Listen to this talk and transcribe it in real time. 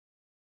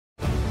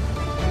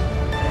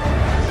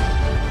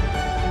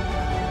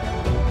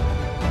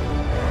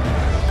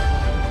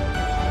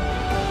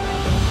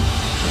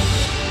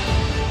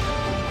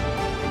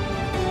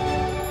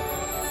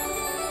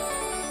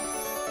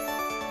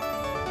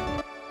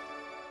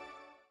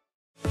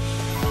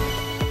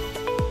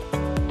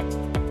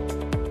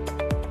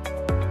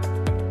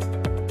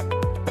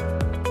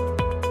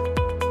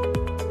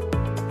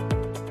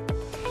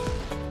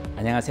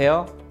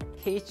안녕하세요.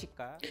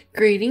 K치과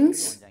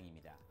Greetings.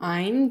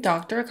 I'm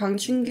Dr. Kang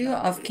Chun-gyu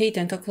of K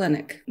Dental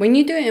Clinic. When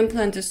you do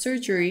implant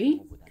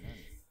surgery,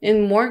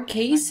 in more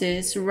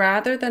cases,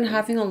 rather than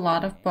having a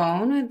lot of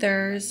bone,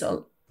 there's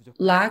a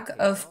lack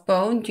of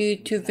bone due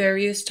to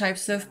various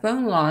types of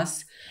bone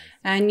loss,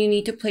 and you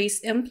need to place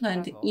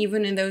implant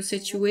even in those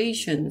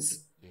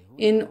situations.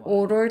 In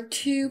order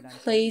to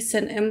place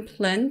an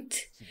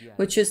implant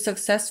which is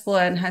successful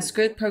and has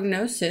good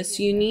prognosis,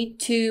 you need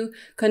to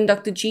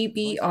conduct a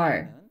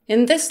GBR.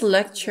 In this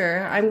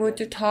lecture, I'm going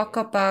to talk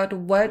about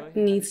what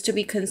needs to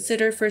be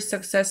considered for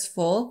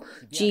successful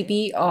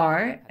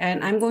GBR,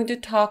 and I'm going to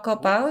talk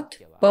about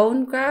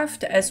bone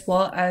graft as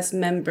well as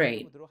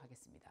membrane.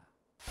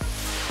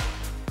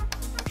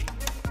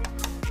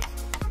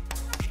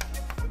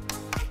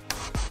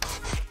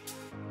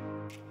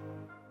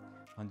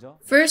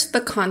 First,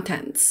 the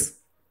contents.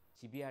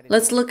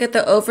 Let's look at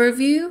the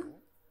overview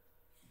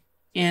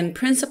and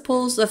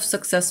principles of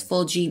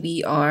successful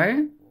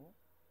GBR.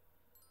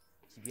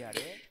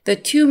 The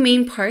two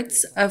main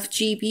parts of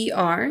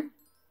GBR,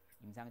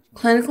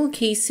 clinical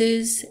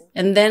cases,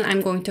 and then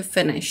I'm going to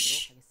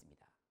finish.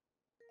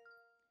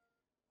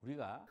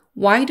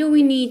 Why do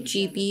we need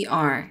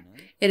GBR?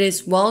 It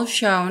is well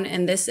shown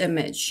in this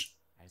image.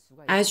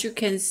 As you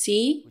can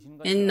see,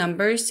 in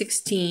number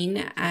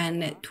 16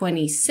 and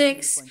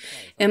 26,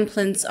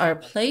 implants are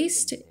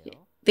placed.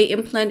 The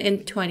implant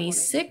in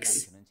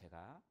 26.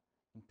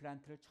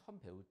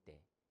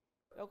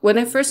 When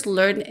I first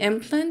learned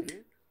implant,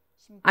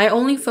 I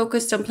only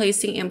focused on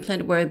placing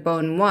implant where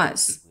bone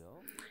was.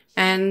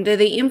 And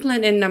the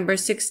implant in number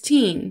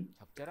 16,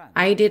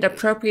 I did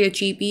appropriate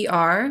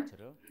GBR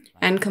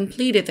and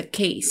completed the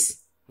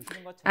case.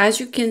 As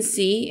you can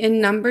see,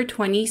 in number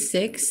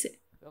 26,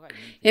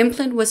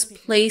 implant was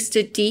placed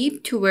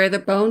deep to where the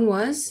bone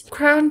was.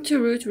 Crown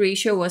to root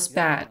ratio was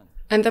bad,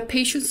 and the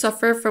patient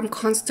suffered from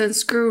constant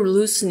screw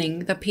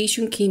loosening. The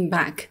patient came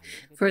back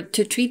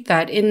to treat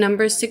that. In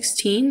number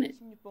 16,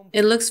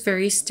 it looks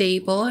very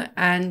stable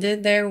and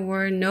there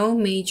were no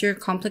major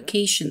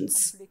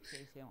complications.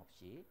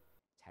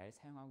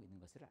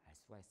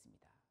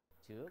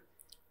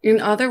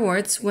 In other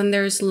words, when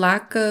there's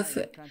lack of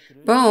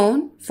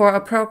bone for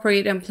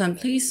appropriate implant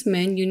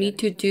placement, you need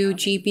to do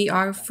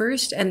GBR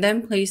first and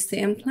then place the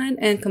implant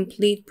and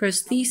complete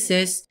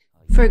prosthesis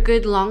for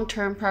good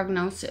long-term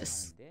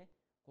prognosis.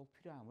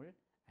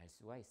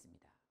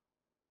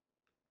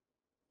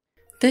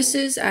 This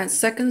is at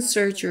second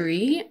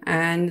surgery,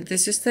 and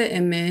this is the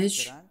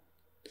image.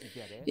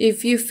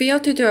 If you fail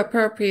to do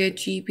appropriate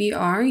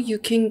GBR, you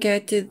can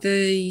get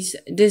these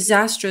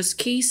disastrous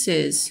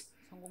cases.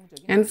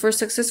 And for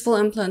successful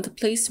implant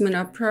placement,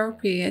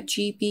 appropriate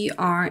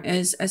GBR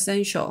is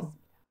essential.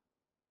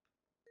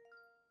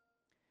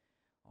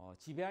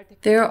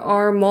 There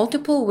are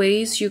multiple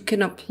ways you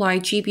can apply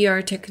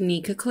GBR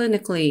technique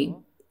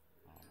clinically.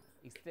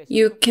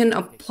 You can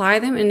apply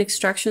them in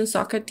extraction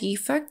socket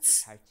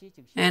defects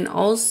and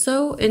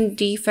also in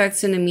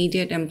defects in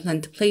immediate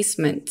implant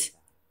placement.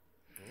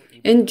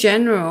 In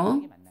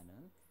general,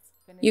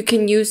 you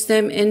can use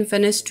them in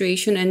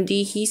fenestration and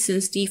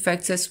dehiscence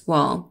defects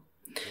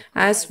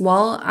as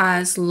well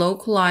as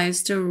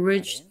localized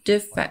ridge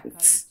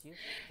defects.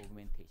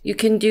 You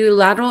can do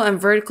lateral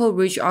and vertical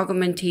ridge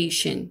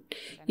augmentation.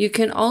 You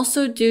can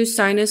also do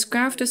sinus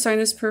graft,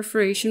 sinus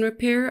perforation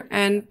repair,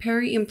 and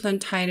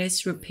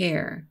peri-implantitis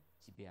repair.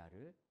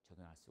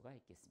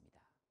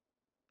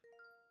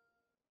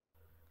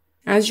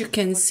 As you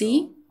can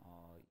see,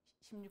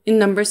 in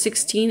number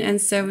 16 and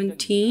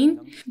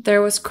 17,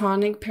 there was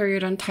chronic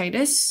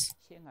periodontitis.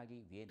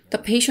 The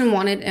patient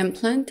wanted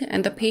implant,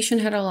 and the patient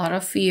had a lot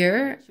of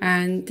fear,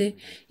 and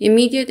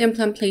immediate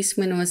implant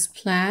placement was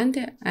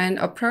planned, and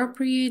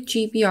appropriate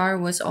GBR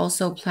was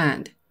also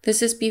planned.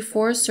 This is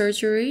before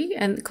surgery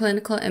and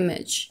clinical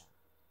image.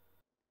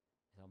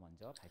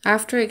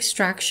 After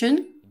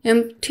extraction,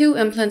 2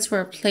 implants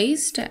were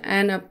placed,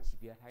 and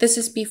this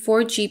is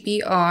before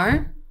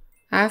GBR.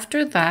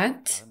 After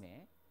that,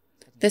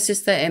 this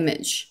is the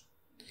image.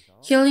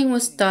 Healing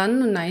was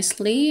done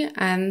nicely,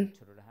 and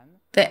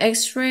the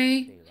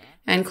X-ray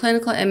and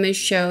clinical image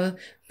show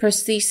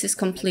prosthesis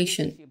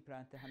completion.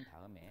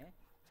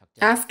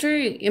 After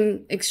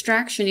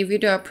extraction, if you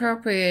do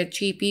appropriate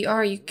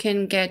GBR, you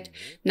can get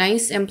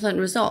nice implant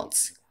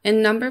results.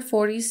 In number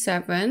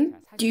 47,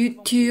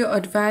 due to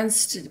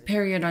advanced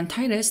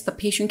periodontitis, the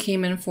patient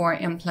came in for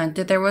implant.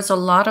 There was a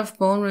lot of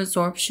bone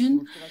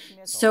resorption,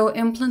 so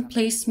implant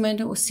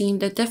placement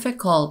seemed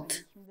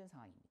difficult.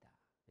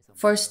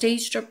 For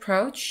staged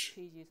approach,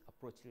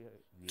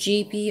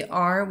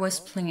 GBR was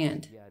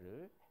planned.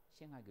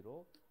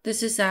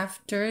 This is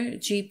after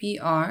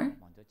GBR.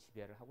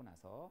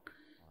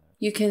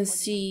 You can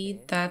see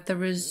that the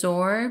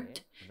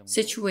resorbed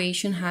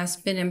situation has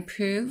been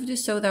improved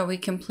so that we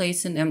can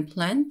place an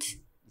implant.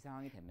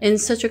 In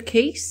such a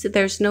case,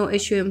 there's no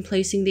issue in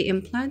placing the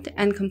implant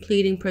and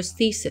completing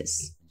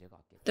prosthesis.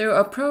 Through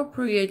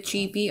appropriate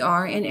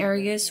GBR in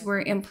areas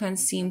where implant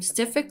seems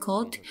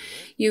difficult,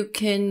 you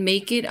can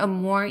make it a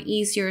more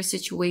easier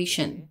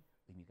situation.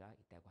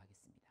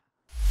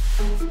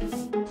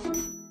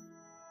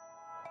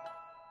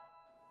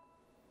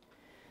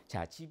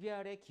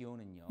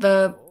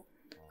 The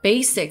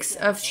basics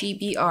of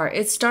GBR.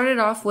 It started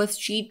off with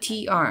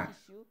GTR.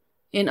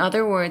 In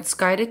other words,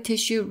 guided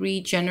tissue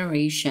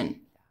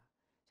regeneration.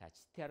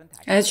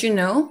 As you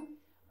know,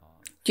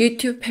 due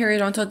to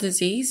periodontal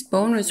disease,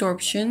 bone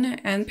resorption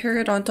and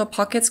periodontal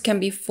pockets can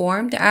be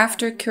formed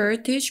after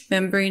curettage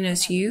membrane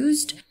is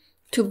used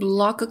to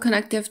block a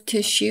connective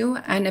tissue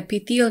and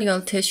epithelial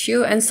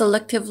tissue and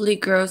selectively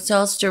grow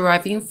cells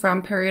deriving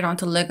from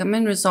periodontal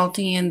ligament,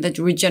 resulting in the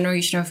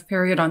regeneration of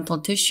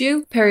periodontal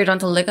tissue,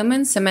 periodontal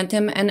ligament,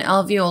 cementum, and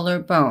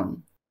alveolar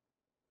bone.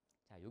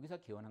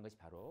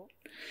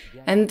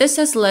 And this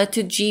has led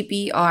to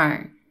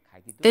GBR.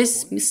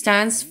 This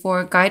stands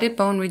for guided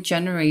bone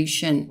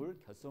regeneration.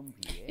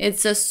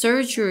 It's a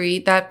surgery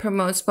that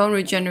promotes bone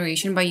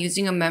regeneration by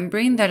using a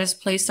membrane that is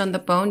placed on the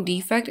bone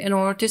defect in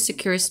order to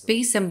secure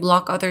space and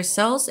block other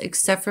cells,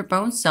 except for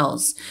bone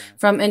cells,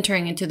 from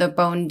entering into the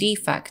bone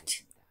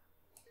defect.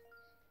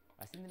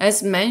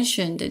 As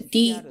mentioned,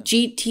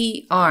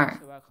 GTR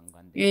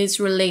is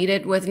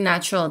related with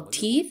natural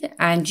teeth,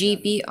 and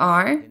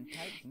GBR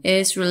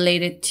is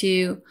related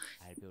to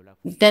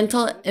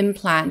dental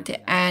implant,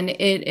 and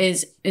it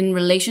is in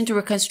relation to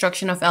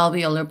reconstruction of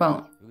alveolar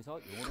bone.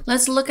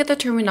 Let's look at the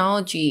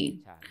terminology.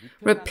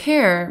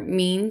 Repair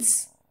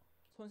means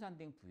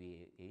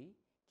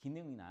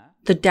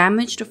the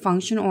damaged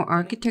function or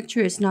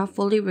architecture is not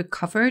fully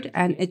recovered,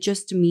 and it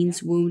just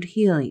means wound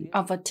healing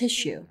of a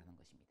tissue.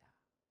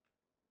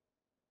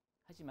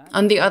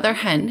 On the other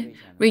hand,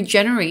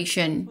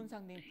 regeneration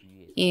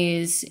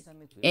is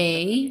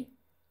a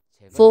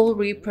full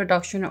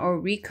reproduction or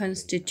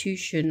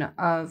reconstitution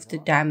of the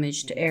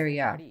damaged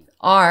area.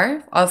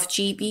 R of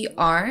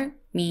GBR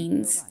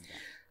means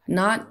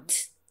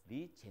not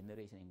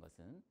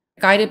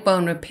guided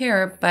bone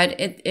repair, but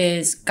it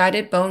is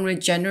guided bone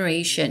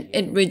regeneration.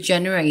 It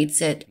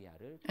regenerates it.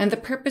 And the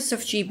purpose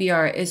of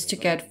GBR is to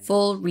get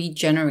full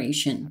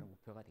regeneration.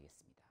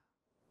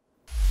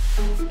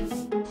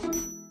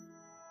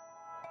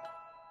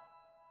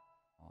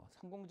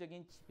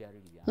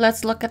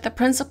 Let's look at the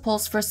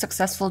principles for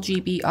successful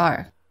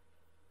GBR.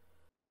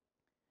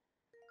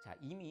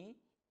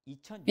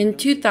 In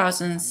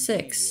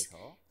 2006,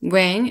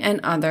 Wang and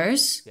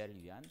others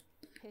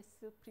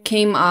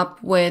came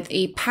up with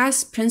a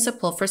past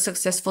principle for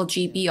successful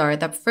GBR.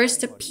 The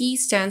first P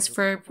stands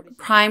for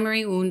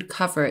primary wound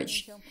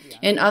coverage.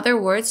 In other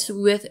words,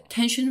 with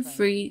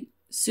tension-free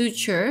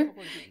suture,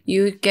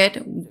 you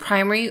get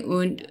primary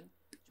wound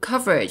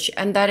coverage,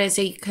 and that is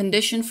a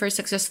condition for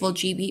successful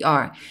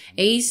GBR.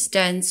 A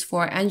stands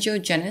for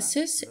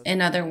angiogenesis. In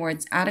other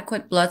words,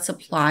 adequate blood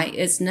supply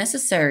is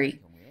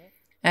necessary.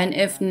 And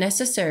if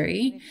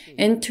necessary,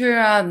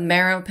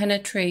 intramarrow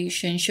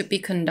penetration should be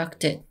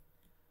conducted.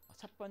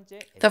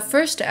 The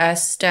first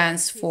S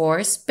stands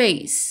for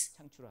space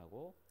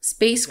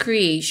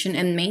creation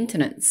and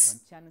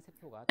maintenance,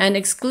 and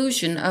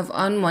exclusion of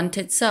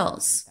unwanted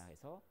cells.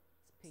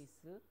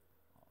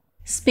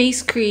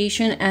 Space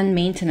creation and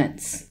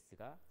maintenance.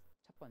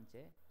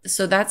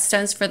 So that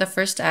stands for the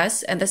first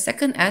S, and the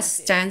second S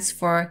stands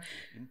for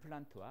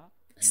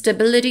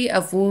stability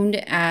of wound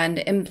and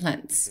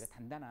implants.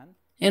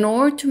 In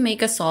order to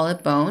make a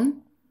solid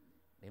bone,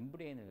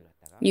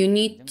 you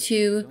need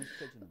to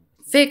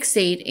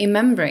fixate a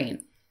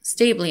membrane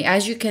stably.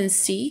 As you can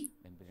see,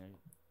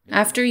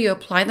 after you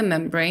apply the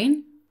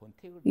membrane,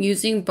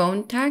 using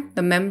bone tack,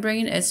 the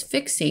membrane is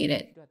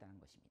fixated.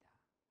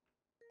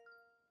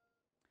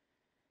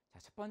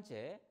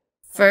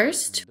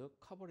 First,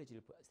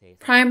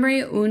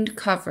 primary wound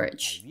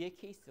coverage.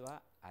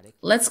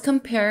 Let's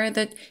compare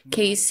the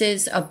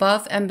cases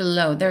above and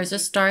below. There's a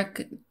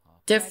stark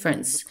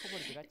difference.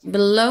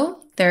 Below,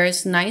 there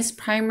is nice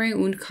primary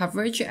wound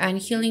coverage and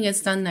healing is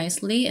done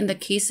nicely. In the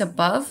case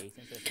above,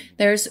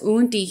 there's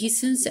wound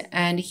dehiscence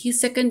and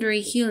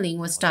secondary healing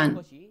was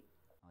done.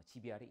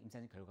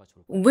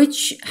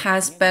 Which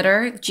has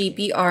better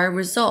GBR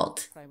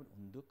result?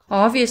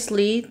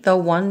 Obviously, the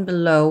one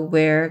below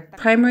where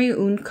primary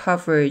wound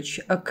coverage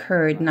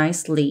occurred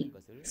nicely.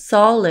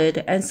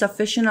 Solid and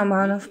sufficient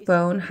amount of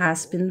bone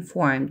has been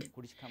formed.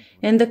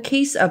 In the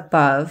case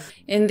above,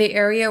 in the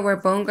area where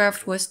bone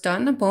graft was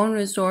done, the bone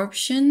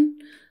resorption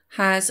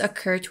has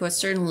occurred to a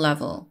certain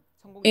level.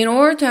 In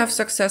order to have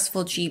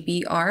successful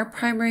GBR,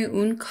 primary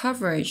wound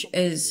coverage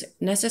is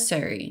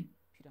necessary.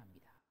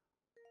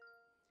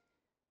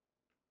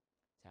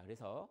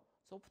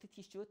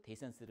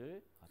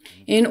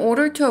 In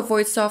order to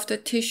avoid soft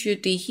tissue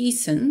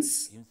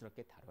dehiscence,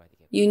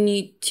 you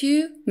need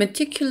to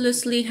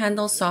meticulously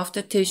handle soft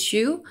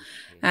tissue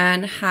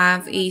and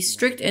have a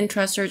strict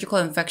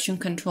intrasurgical infection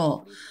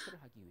control.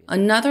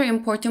 Another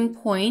important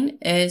point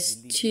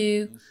is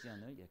to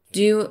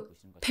do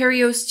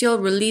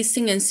periosteal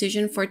releasing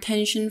incision for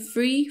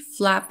tension-free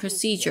flap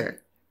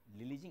procedure.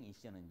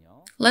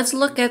 Let's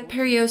look at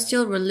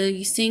periosteal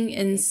releasing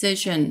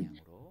incision.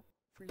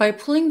 By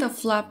pulling the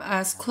flap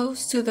as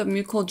close to the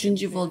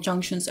mucogingival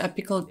junction's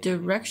apical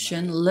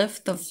direction,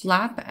 lift the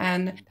flap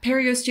and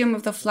periosteum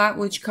of the flap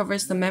which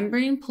covers the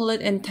membrane, pull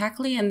it in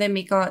tightly, and then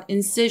make an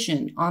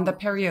incision on the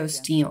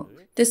periosteum.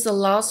 This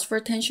allows for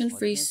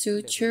tension-free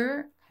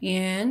suture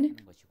and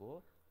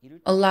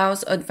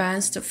allows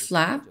advanced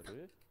flap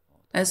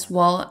as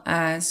well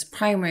as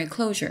primary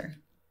closure.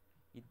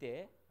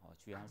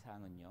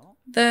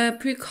 The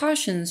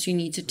precautions you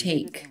need to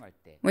take.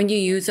 When you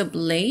use a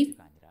blade,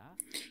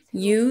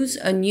 use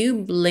a new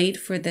blade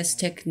for this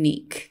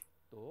technique.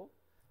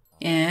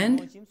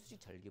 And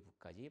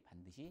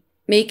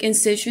make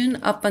incision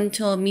up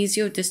until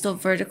mesiodistal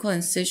vertical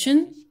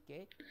incision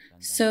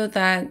so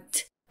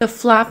that the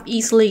flap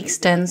easily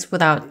extends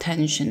without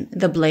tension.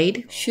 The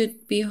blade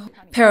should be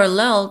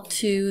parallel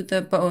to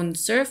the bone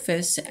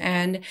surface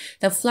and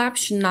the flap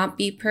should not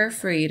be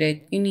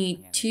perforated. You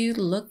need to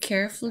look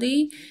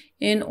carefully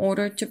in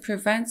order to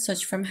prevent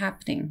such from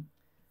happening.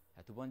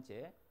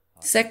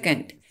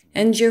 Second,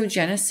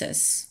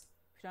 angiogenesis.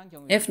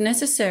 If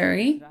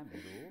necessary,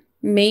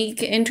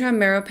 make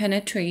intramural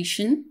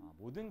penetration.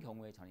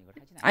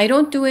 I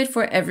don't do it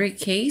for every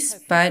case,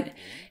 but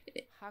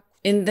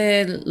in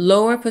the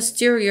lower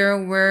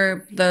posterior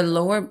where the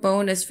lower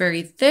bone is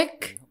very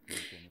thick,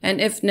 and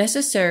if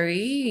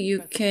necessary,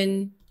 you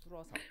can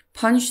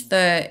punch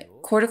the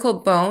cortical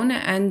bone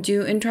and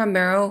do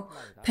intramural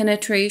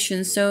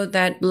penetration so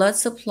that blood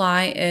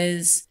supply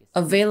is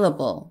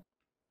available.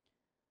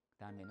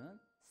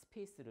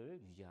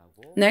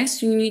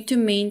 Next, you need to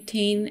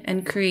maintain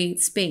and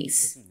create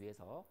space.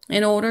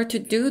 In order to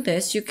do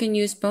this, you can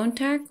use bone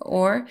tack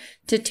or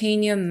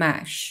titanium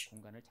mesh.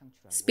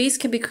 Space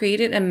can be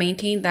created and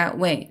maintained that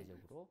way.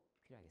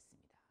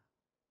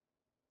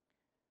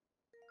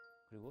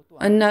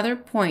 Another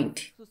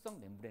point,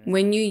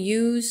 when you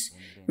use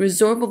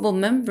resorbable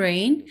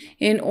membrane,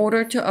 in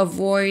order to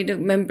avoid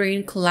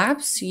membrane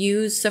collapse,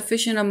 use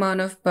sufficient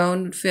amount of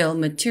bone fill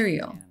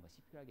material.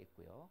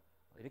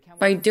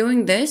 By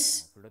doing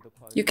this,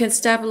 you can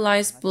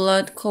stabilize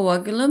blood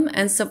coagulum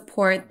and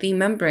support the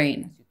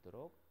membrane.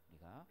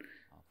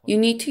 You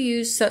need to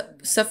use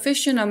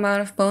sufficient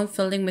amount of bone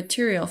filling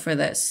material for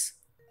this.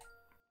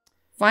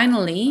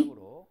 Finally,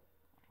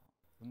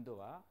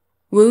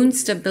 wound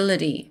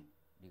stability.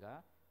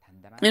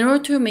 In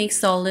order to make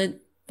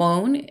solid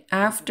bone,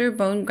 after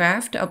bone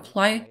graft,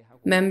 apply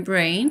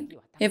membrane.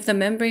 If the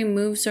membrane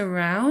moves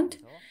around,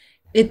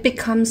 it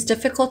becomes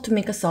difficult to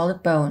make a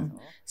solid bone.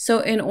 So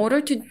in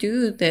order to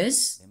do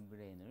this,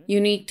 you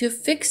need to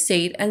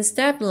fixate and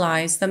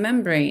stabilize the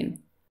membrane.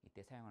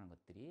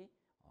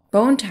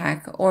 Bone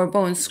tack or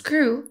bone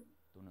screw,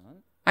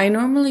 I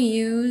normally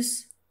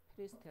use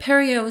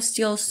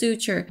periosteal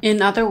suture.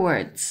 In other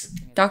words,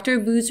 Dr.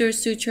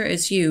 Boozer's suture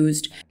is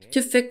used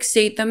to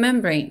fixate the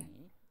membrane.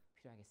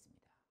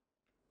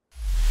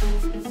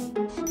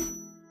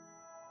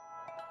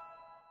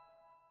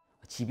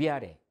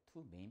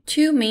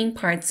 Two main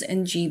parts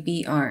in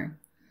GBR.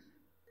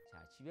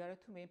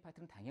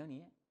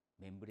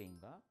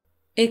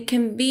 It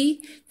can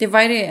be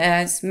divided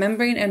as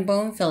membrane and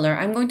bone filler.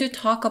 I'm going to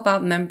talk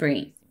about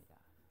membrane.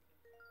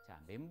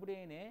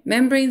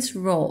 Membrane's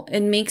role,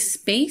 it makes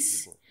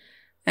space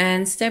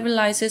and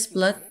stabilizes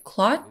blood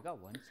clot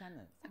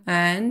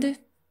and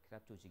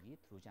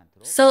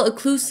cell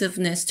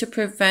occlusiveness to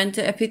prevent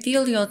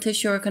epithelial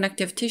tissue or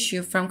connective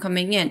tissue from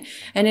coming in,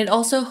 and it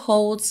also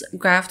holds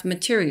graft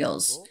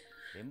materials.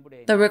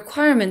 The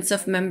requirements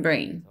of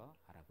membrane.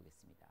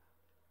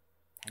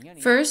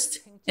 First,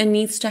 it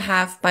needs to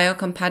have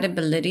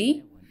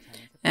biocompatibility,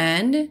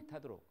 and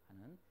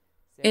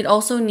it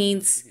also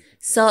needs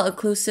cell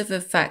occlusive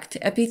effect.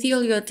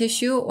 Epithelial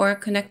tissue or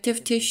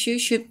connective tissue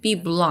should be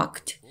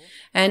blocked,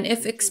 and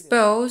if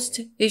exposed,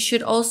 it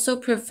should also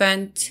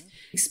prevent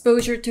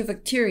exposure to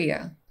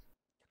bacteria.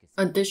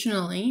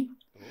 Additionally,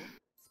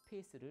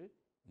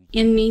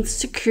 it needs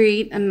to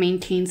create and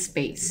maintain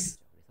space.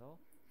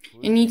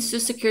 It needs to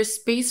secure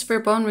space for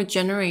bone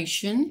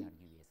regeneration.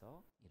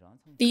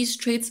 These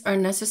traits are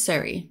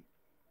necessary.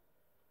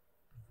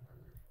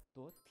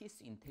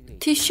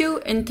 Tissue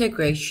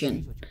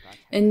integration.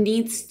 It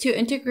needs to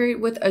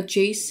integrate with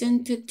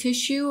adjacent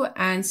tissue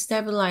and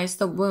stabilize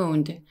the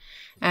wound,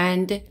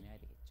 and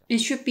it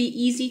should be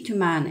easy to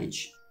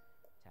manage.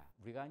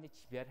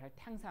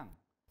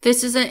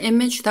 This is an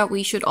image that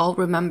we should all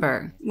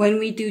remember when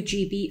we do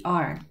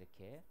GBR.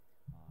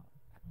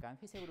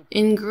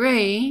 In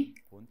gray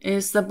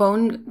is the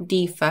bone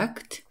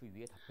defect,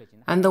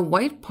 and the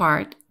white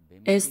part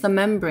is the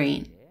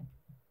membrane.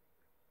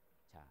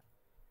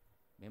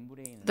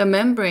 The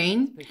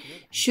membrane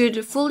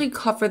should fully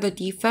cover the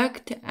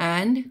defect,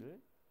 and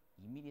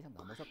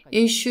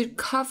it should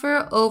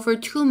cover over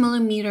 2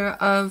 millimeters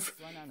of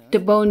the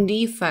bone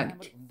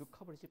defect.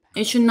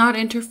 It should not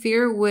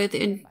interfere with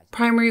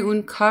primary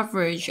wound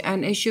coverage,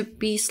 and it should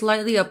be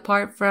slightly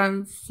apart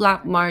from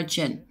flap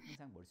margin.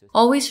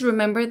 Always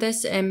remember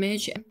this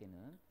image.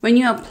 When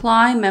you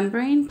apply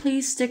membrane,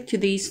 please stick to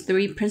these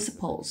 3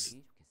 principles.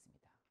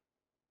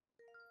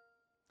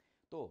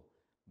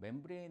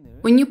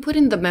 When you put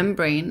in the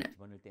membrane,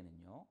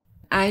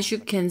 as you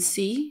can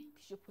see,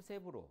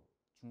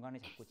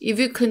 if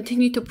you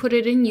continue to put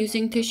it in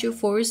using tissue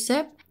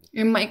forceps,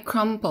 it might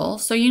crumble.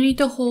 So you need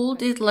to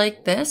hold it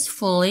like this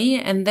fully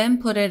and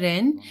then put it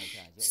in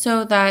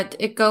so that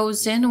it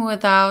goes in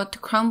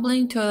without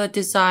crumbling to the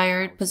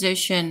desired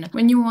position.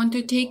 When you want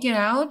to take it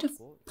out,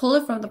 pull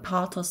it from the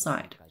palatal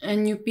side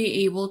and you'll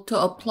be able to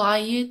apply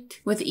it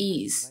with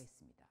ease.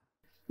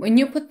 When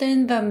you put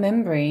in the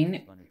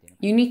membrane,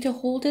 you need to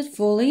hold it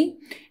fully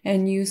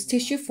and use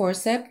tissue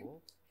forceps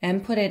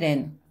and put it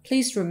in.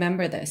 Please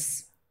remember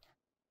this.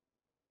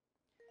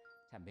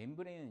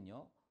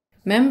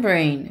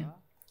 Membrane.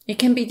 It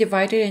can be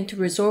divided into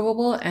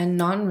resorbable and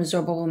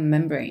non-resorbable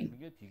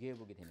membrane.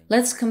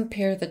 Let's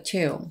compare the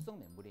two.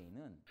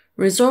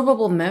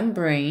 Resorbable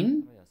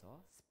membrane,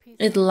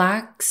 it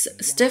lacks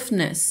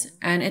stiffness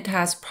and it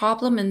has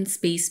problem in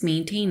space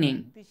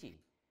maintaining.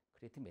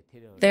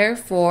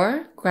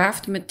 Therefore,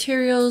 graft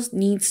materials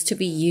needs to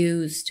be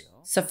used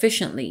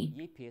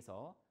sufficiently.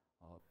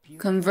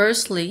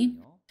 Conversely,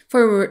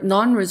 for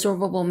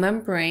non-resorbable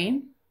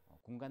membrane,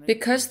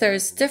 because there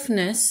is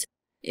stiffness,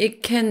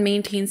 it can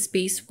maintain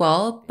space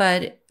well,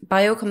 but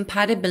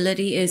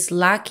biocompatibility is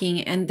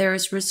lacking and there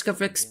is risk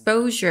of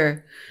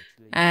exposure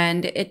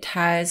and it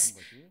has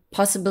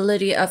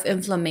possibility of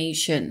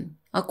inflammation.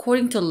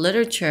 According to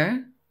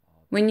literature,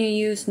 when you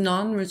use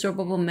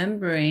non-resorbable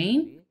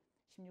membrane,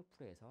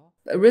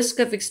 risk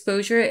of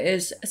exposure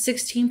is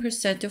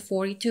 16% to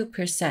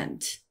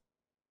 42%.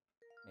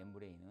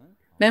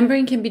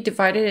 Membrane can be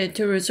divided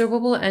into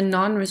resorbable and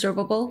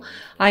non-resorbable.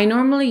 I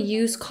normally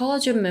use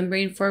collagen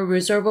membrane for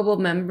resorbable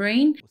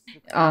membrane.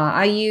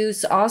 I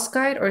use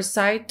OSSTEM or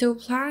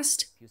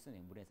cytoplast.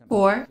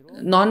 For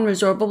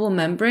non-resorbable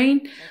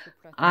membrane,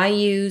 I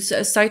use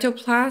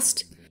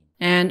cytoplast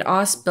and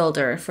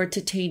OSSBuilder for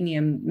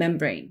titanium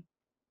membrane.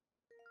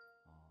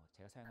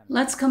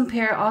 Let's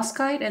compare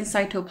OSSTEM and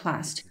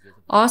cytoplast.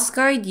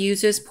 OSSTEM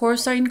uses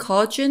porcine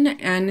collagen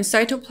and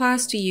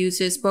cytoplast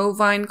uses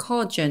bovine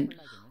collagen.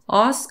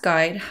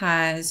 OSSTEM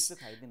has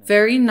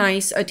very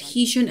nice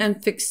adhesion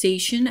and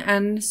fixation,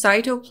 and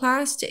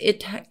cytoplast,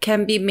 it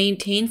can be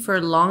maintained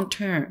for long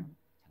term.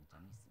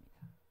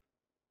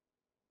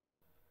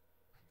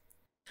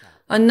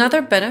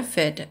 Another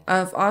benefit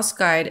of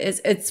OSSTEM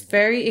is it's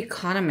very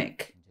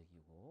economic.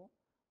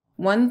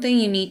 One thing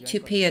you need to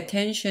pay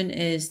attention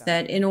is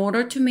that in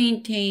order to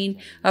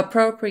maintain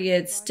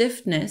appropriate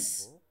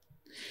stiffness,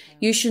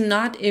 you should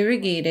not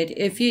irrigate it.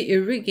 If you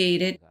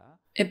irrigate it,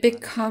 it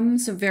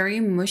becomes very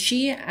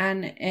mushy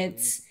and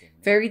it's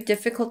very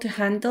difficult to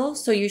handle,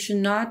 so you should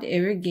not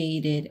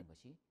irrigate it.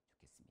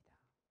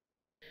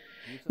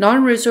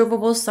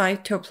 Non-resorbable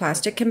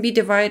cytoplastic can be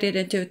divided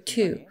into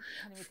two.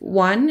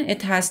 One,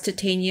 it has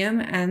titanium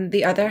and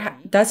the other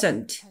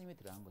doesn't.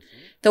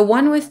 The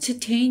one with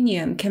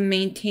titanium can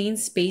maintain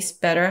space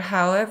better,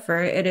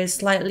 however, it is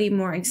slightly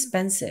more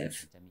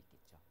expensive.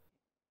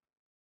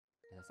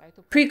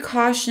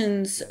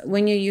 Precautions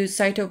when you use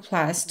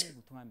cytoplast.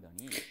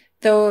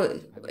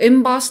 The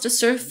embossed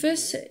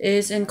surface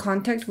is in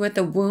contact with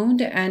the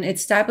wound and it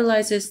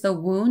stabilizes the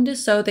wound,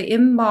 so the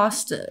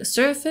embossed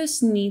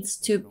surface needs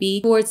to be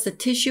towards the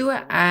tissue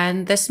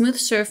and the smooth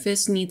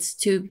surface needs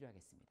to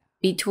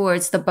be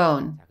towards the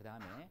bone.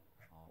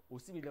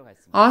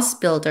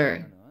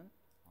 OSSBuilder.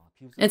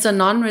 It's a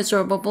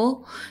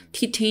non-resorbable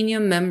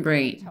titanium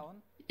membrane.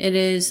 It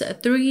is a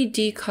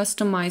 3D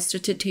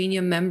customized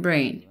titanium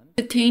membrane.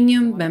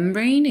 Titanium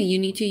membrane, you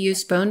need to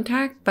use bone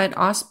tack, but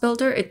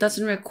OSSBuilder, it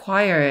doesn't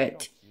require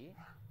it.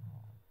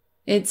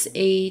 It's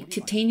a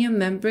titanium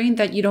membrane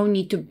that you don't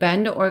need to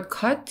bend or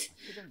cut.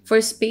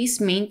 For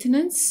space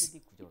maintenance,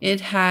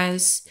 it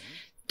has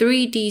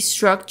 3D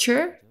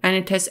structure and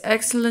it has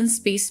excellent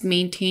space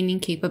maintaining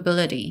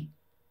capability.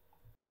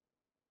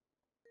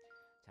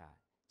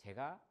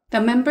 The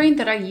membrane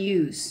that I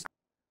use.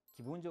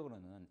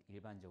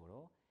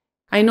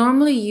 I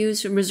normally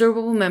use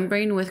resorbable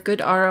membrane with good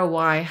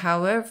ROI.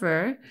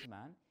 However,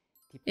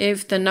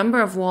 if the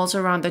number of walls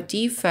around the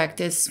defect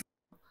is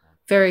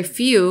very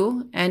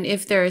few, and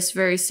if there is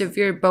very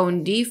severe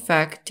bone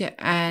defect,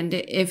 and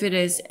if it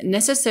is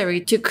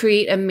necessary to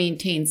create and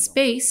maintain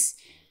space,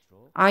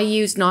 I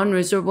use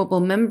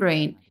non-resorbable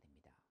membrane.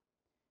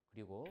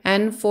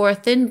 And for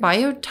thin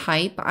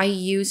biotype, I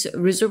use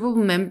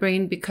resorbable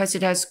membrane because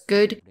it has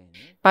good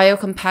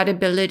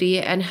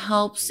biocompatibility and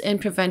helps in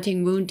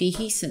preventing wound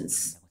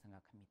dehiscence.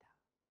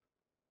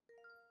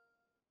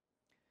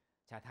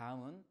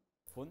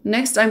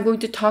 Next, I'm going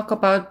to talk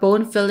about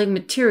bone-filling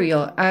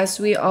material. As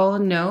we all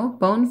know,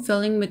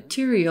 bone-filling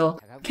material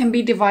can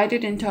be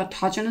divided into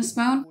autogenous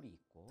bone,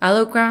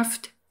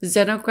 allograft,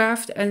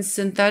 xenograft, and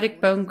synthetic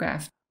bone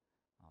graft.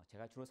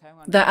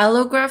 The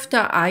allograft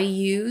that I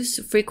use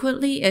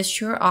frequently is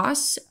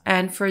SureOs,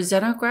 and for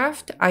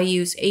xenograft, I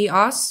use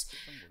AOS.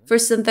 For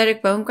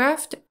synthetic bone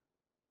graft,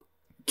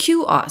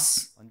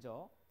 QOS.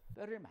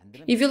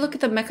 If you look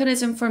at the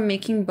mechanism for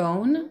making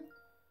bone,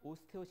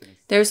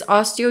 there's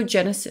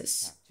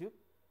osteogenesis.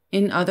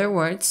 In other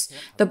words,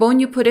 the bone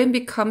you put in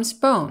becomes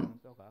bone.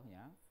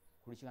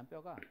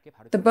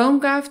 The bone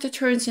graft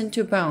turns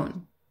into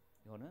bone.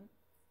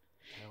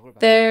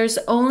 There's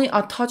only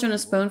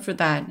autogenous bone for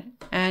that,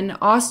 and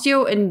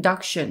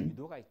osteoinduction.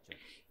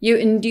 You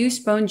induce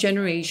bone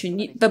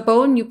generation. The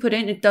bone you put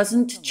in, it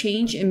doesn't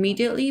change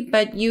immediately,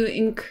 but you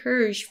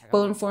encourage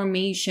bone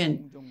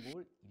formation.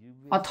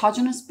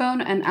 Autogenous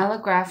bone and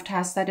allograft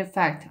has that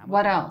effect.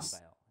 What else?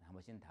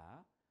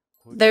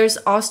 There's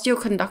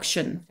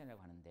osteoconduction.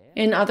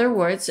 In other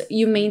words,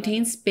 you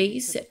maintain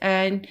space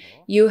and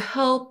you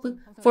help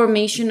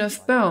formation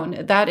of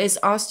bone. That is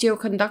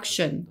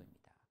osteoconduction.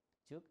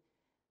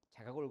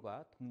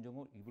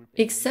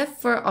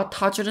 Except for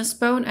autogenous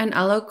bone and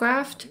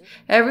allograft,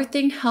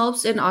 everything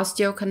helps in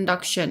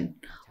osteoconduction.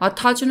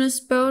 Autogenous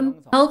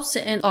bone helps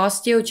in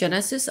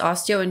osteogenesis,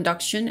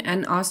 osteoinduction,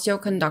 and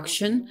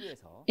osteoconduction.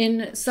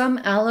 In some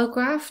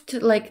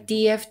allograft, like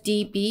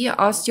DFDB,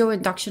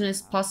 osteoinduction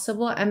is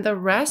possible, and the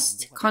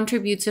rest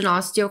contributes in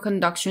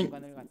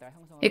osteoconduction.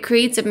 It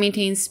creates and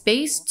maintains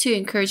space to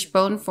encourage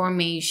bone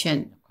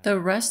formation. The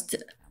rest,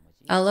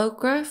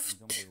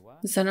 allograft,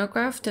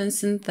 xenograft, and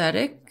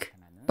synthetic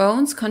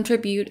bones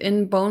contribute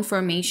in bone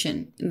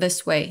formation in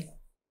this way.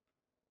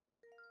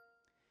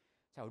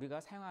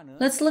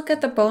 Let's look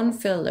at the bone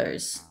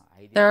fillers.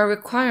 There are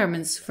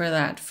requirements for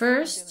that.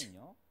 First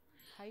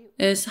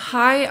is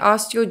high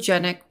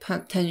osteogenic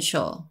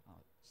potential.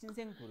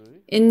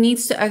 It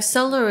needs to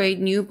accelerate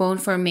new bone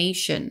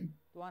formation.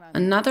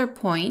 Another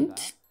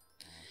point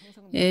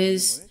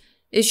is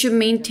it should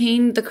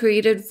maintain the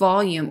created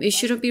volume. It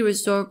shouldn't be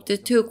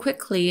resorbed too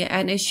quickly,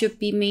 and it should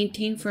be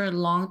maintained for a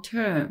long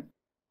term.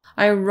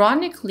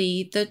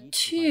 Ironically, the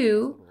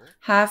two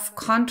have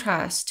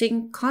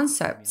contrasting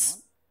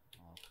concepts.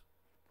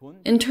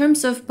 In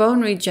terms of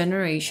bone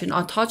regeneration,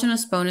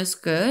 autogenous bone is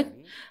good,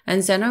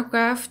 and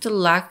xenograft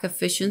lack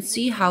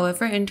efficiency.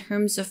 However, in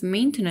terms of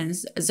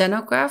maintenance,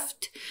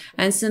 xenograft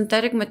and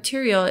synthetic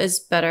material is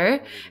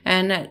better,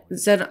 and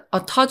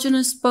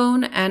autogenous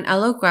bone and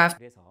allograft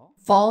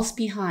falls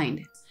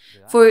behind.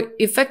 For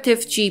effective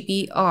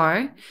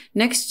GBR,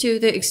 next to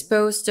the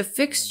exposed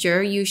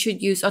fixture, you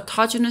should use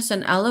autogenous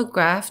and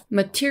allograft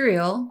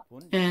material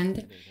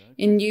and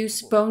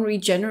induce bone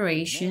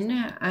regeneration,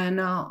 and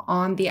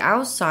on the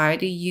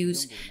outside,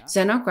 use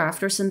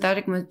xenograft or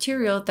synthetic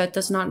material that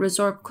does not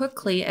resorb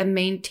quickly and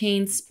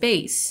maintain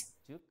space.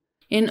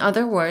 In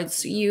other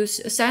words,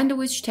 use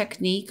sandwich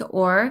technique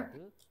or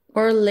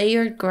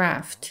layered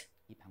graft.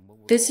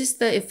 This is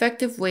the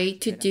effective way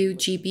to do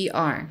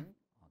GBR.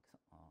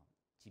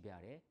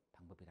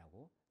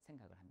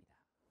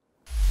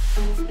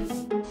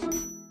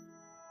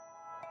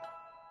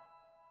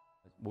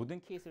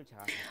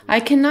 I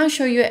cannot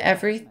show you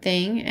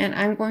everything, and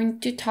I'm going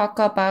to talk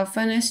about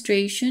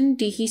fenestration,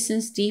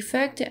 dehiscence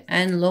defect,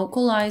 and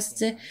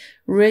localized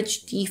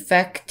ridge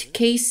defect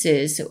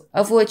cases,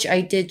 of which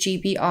I did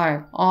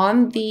GBR.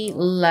 On the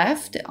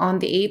left, on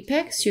the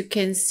apex, you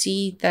can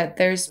see that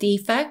there's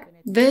defect.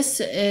 This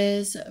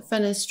is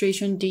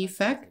fenestration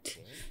defect.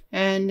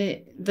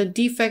 And the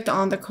defect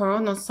on the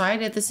coronal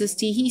side, this is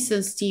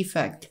dehiscence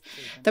defect.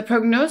 The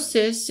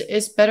prognosis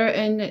is better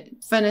in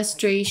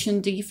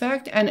fenestration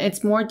defect, and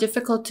it's more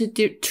difficult to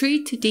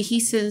treat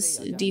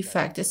dehiscence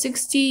defect. A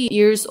 60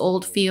 years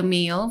old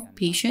female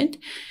patient,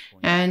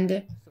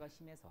 and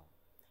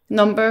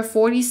number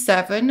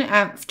 47,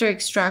 after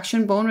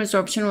extraction, bone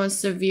resorption was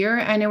severe,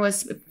 and it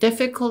was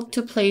difficult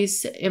to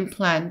place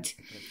implant.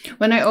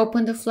 When I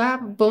opened the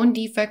flap, bone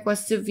defect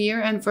was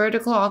severe and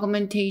vertical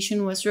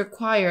augmentation was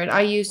required.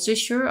 I used a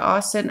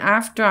Sure-Os, and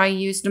after I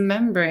used a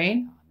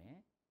membrane,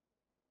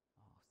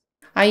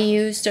 I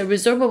used a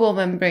resorbable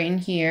membrane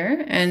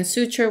here, and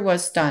suture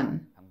was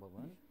done.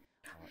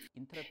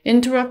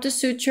 Interrupted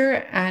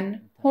suture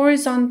and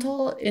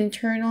horizontal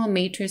internal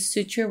matrix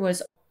suture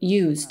was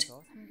used.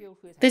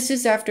 This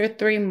is after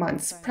 3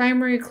 months.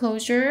 Primary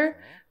closure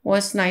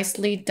was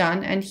nicely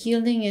done, and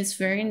healing is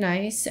very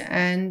nice,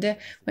 and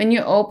when you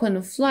open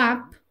the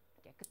flap,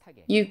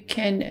 you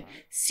can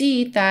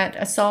see that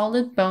a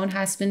solid bone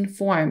has been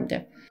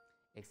formed.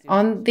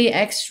 On the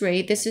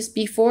x-ray, this is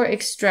before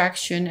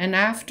extraction and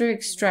after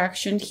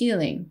extraction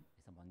healing.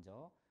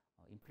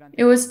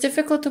 It was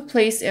difficult to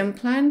place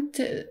implant,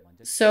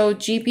 so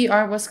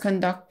GBR was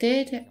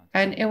conducted,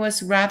 and it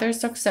was rather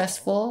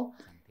successful,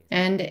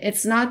 and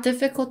it's not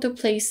difficult to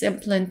place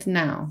implant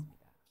now.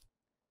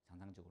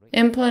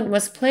 Implant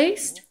was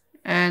placed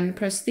and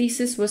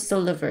prosthesis was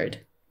delivered.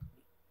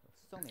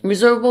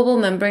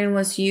 Resorbable membrane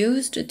was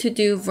used to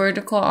do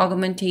vertical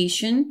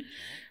augmentation,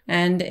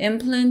 and the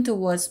implant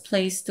was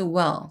placed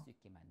well.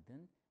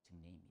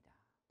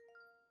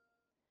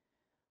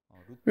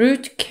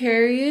 Root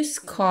caries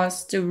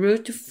caused the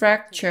root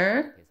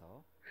fracture,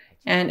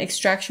 and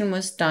extraction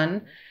was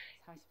done.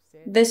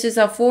 This is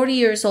a 40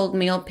 years old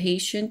male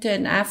patient,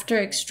 and after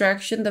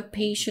extraction, the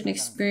patient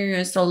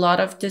experienced a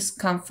lot of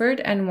discomfort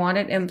and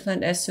wanted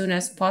implant as soon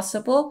as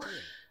possible.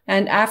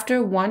 And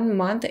after 1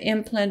 month,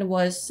 implant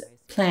was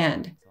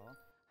planned.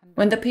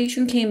 When the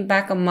patient came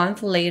back a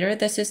month later,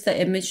 this is the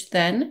image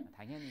then.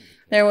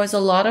 There was a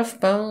lot of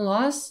bone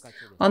loss.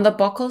 On the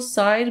buccal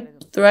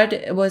side,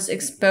 thread was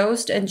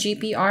exposed and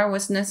GBR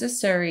was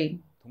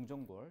necessary.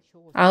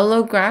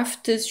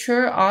 Allograft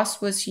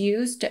os was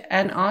used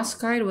and os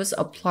guide was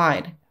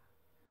applied.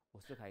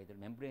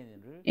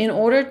 In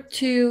order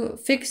to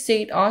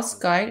fixate os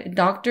guide,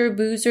 Dr.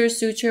 Boozer's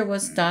suture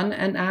was done,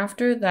 and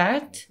after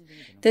that,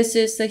 this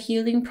is the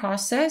healing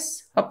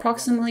process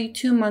approximately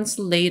 2 months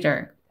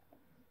later.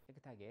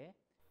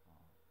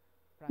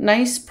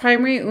 Nice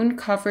primary wound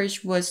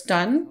coverage was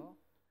done.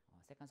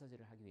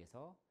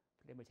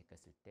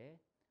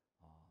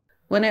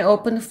 When I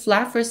opened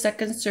flap for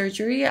second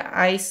surgery,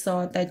 I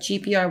saw that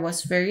GBR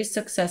was very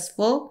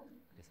successful.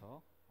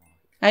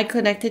 I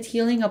connected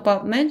healing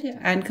abutment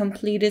and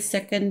completed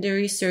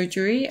secondary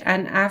surgery,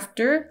 and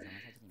after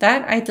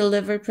that, I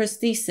delivered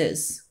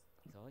prosthesis.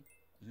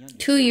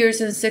 2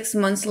 years and 6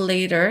 months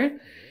later,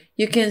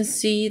 you can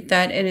see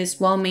that it is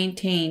well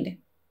maintained.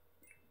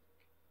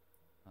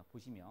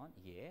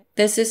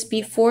 This is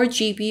before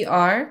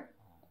GBR.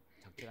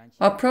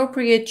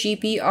 Appropriate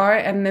GBR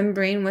and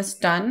membrane was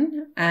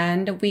done,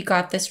 and we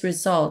got this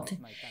result.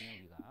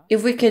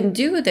 If we can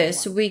do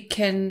this, we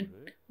can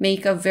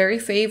make a very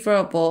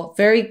favorable,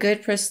 very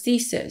good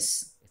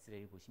prosthesis.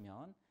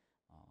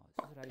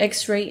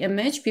 X-ray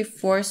image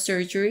before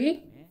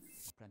surgery.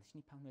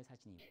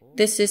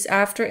 This is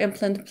after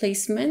implant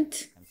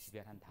placement,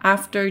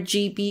 after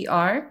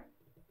GBR,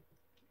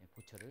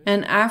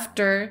 and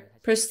after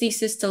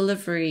prosthesis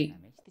delivery.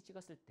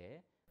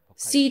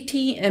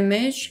 CT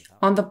image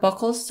on the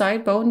buccal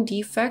side bone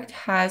defect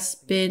has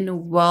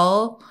been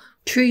well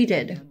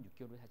treated.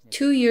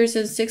 2 years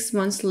and 6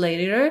 months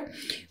later,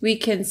 we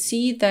can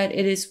see that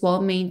it is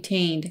well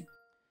maintained.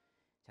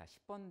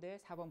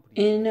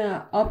 In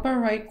upper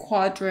right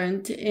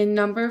quadrant, in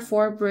number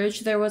 4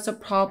 bridge, there was a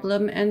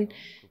problem and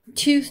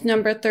tooth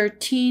number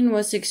 13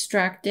 was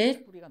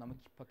extracted.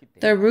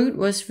 The root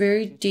was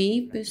very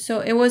deep, so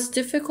it was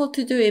difficult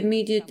to do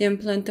immediate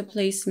implant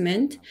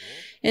placement.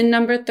 In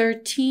number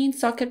 13,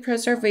 socket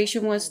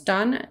preservation was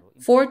done.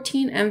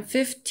 14 and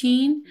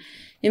 15,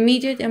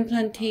 immediate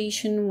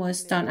implantation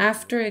was done.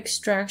 After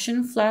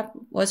extraction, flap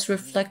was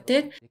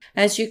reflected.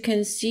 As you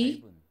can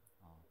see,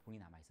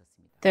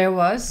 there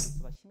was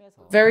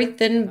very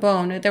thin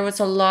bone. There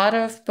was a lot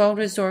of bone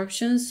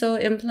resorption, so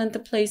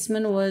implant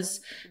placement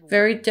was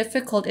very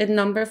difficult. In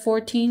number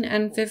 14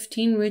 and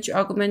 15, ridge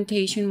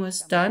augmentation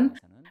was done.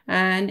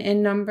 And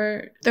in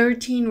number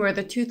 13, where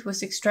the tooth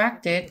was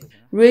extracted,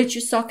 ridge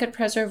socket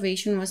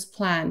preservation was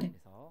planned.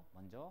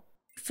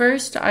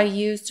 First, I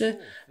used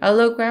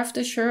allograft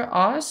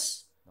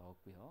os,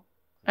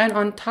 and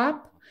on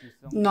top,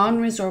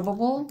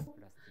 non-resorbable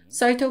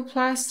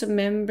cytoplast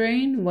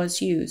membrane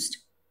was used.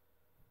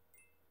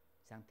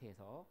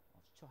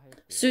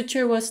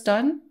 Suture was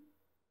done.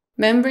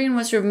 Membrane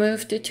was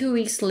removed 2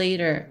 weeks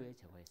later.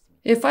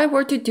 If I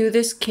were to do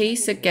this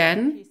case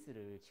again,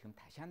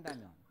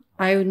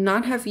 I would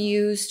not have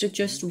used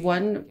just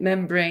one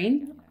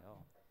membrane.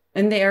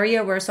 In the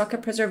area where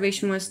socket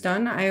preservation was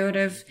done, I would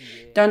have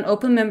done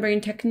open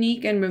membrane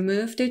technique and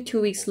removed it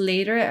 2 weeks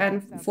later.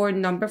 And for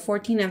number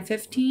 14 and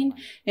 15,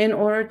 in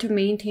order to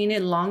maintain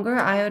it longer,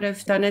 I would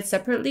have done it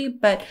separately,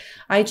 but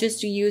I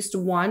just used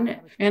one,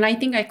 and I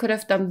think I could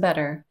have done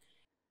better.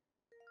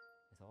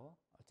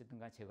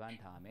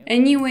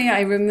 Anyway,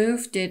 I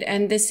removed it,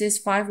 and this is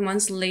 5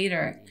 months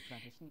later.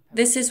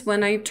 This is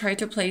when I tried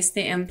to place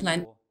the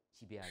implant.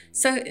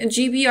 So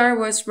GBR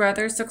was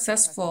rather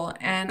successful,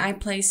 and I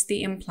placed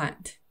the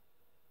implant.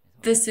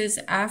 This is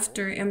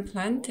after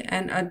implant,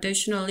 and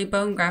additionally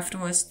bone graft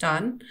was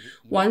done.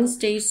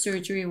 1-stage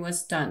surgery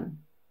was done.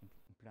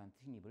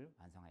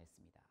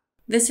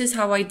 This is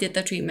how I did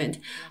the treatment.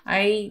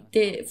 I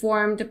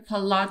formed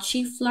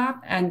Palachi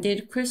flap and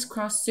did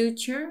crisscross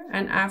suture,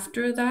 and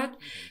after that,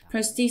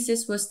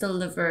 prosthesis was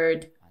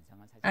delivered.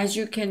 As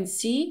you can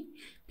see,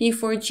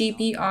 before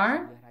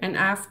GBR and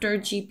after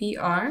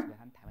GBR,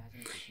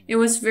 it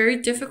was very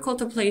difficult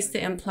to place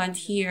the implant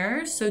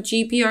here, so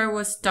GBR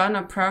was done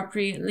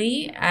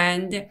appropriately,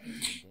 and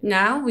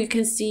now we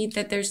can see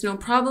that there's no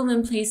problem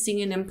in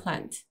placing an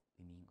implant.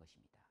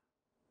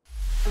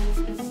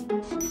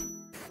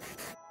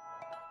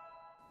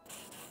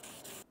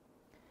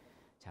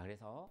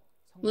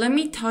 Let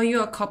me tell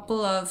you a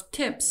couple of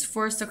tips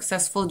for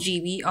successful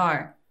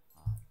GBR.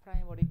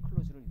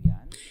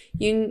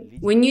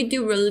 When you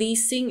do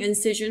releasing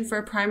incision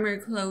for primary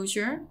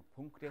closure,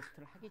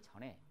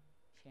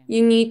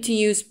 you need to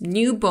use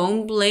new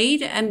bone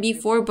blade, and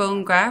before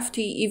bone graft,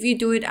 if you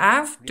do it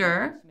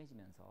after,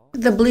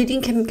 the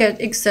bleeding can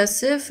get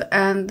excessive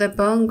and the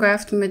bone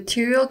graft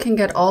material can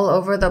get all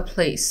over the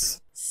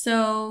place.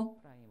 So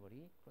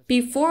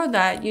before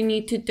that, you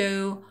need to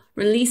do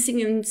releasing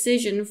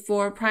incision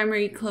for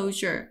primary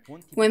closure.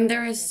 When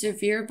there is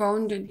severe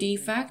bone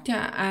defect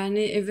and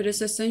if it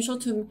is essential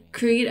to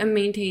create and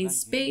maintain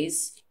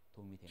space,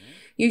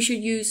 you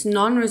should use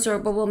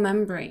non-resorbable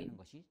membrane.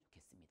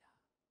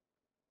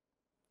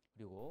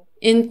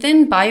 In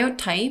thin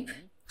biotype,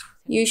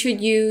 you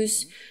should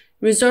use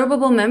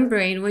resorbable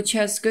membrane, which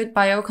has good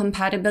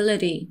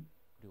biocompatibility.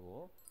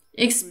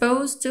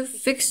 Exposed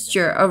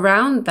fixture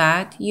around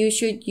that, you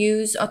should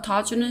use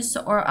autogenous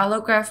or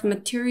allograft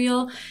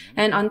material,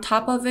 and on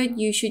top of it,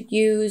 you should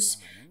use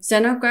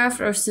xenograft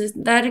or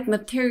synthetic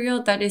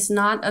material that is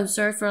not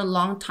observed for a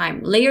long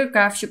time. Layer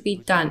graft should be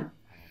done.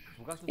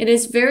 It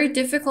is very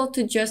difficult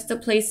to just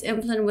place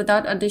implant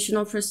without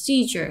additional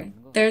procedure.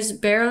 There's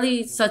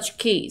barely such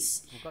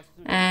case.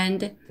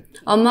 And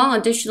among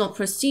additional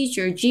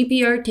procedure,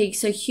 GBR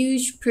takes a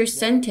huge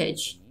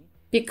percentage.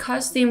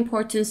 Because the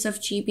importance of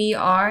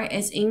GBR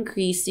is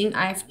increasing,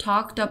 I've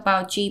talked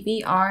about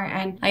GBR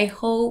and I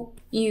hope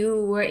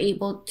you were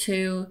able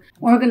to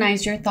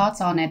organize your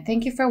thoughts on it.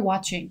 Thank you for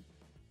watching.